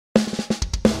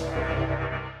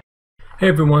Hey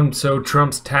everyone, so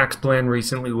Trump's tax plan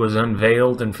recently was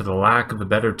unveiled, and for the lack of a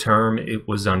better term, it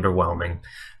was underwhelming.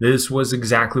 This was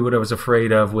exactly what I was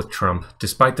afraid of with Trump.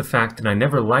 Despite the fact that I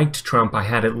never liked Trump, I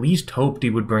had at least hoped he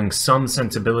would bring some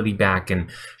sensibility back and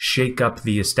shake up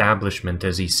the establishment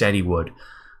as he said he would.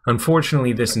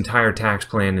 Unfortunately, this entire tax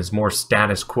plan is more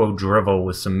status quo drivel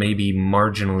with some maybe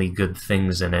marginally good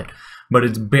things in it. But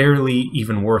it's barely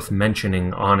even worth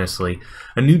mentioning, honestly.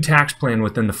 A new tax plan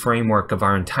within the framework of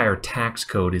our entire tax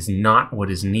code is not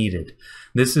what is needed.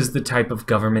 This is the type of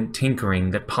government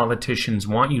tinkering that politicians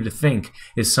want you to think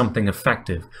is something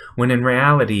effective, when in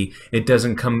reality, it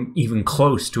doesn't come even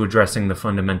close to addressing the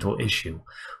fundamental issue.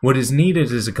 What is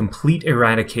needed is a complete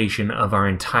eradication of our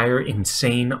entire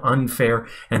insane, unfair,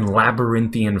 and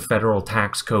labyrinthian federal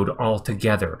tax code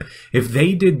altogether. If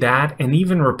they did that and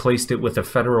even replaced it with a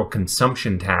federal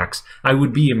consumption tax, I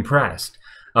would be impressed.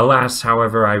 Alas,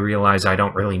 however, I realize I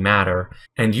don't really matter,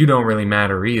 and you don't really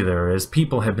matter either, as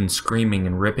people have been screaming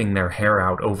and ripping their hair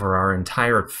out over our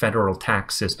entire federal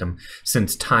tax system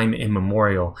since time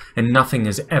immemorial, and nothing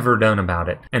is ever done about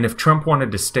it. And if Trump wanted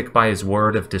to stick by his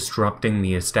word of disrupting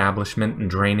the establishment and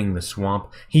draining the swamp,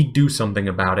 he'd do something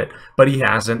about it, but he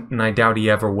hasn't, and I doubt he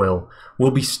ever will.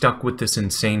 We'll be stuck with this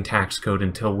insane tax code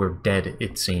until we're dead,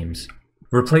 it seems.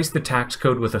 Replace the tax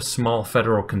code with a small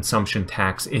federal consumption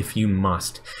tax if you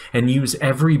must, and use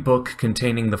every book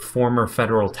containing the former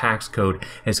federal tax code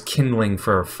as kindling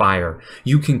for a fire.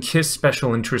 You can kiss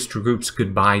special interest groups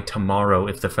goodbye tomorrow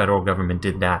if the federal government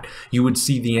did that. You would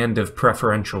see the end of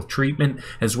preferential treatment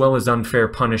as well as unfair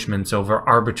punishments over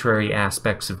arbitrary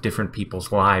aspects of different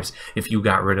people's lives if you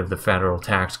got rid of the federal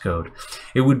tax code.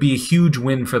 It would be a huge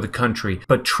win for the country,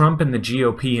 but Trump and the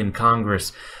GOP in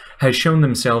Congress has shown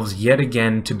themselves yet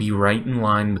again to be right in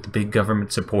line with the big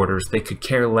government supporters. They could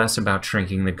care less about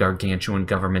shrinking the gargantuan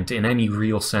government in any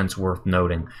real sense worth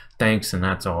noting. Thanks, and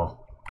that's all.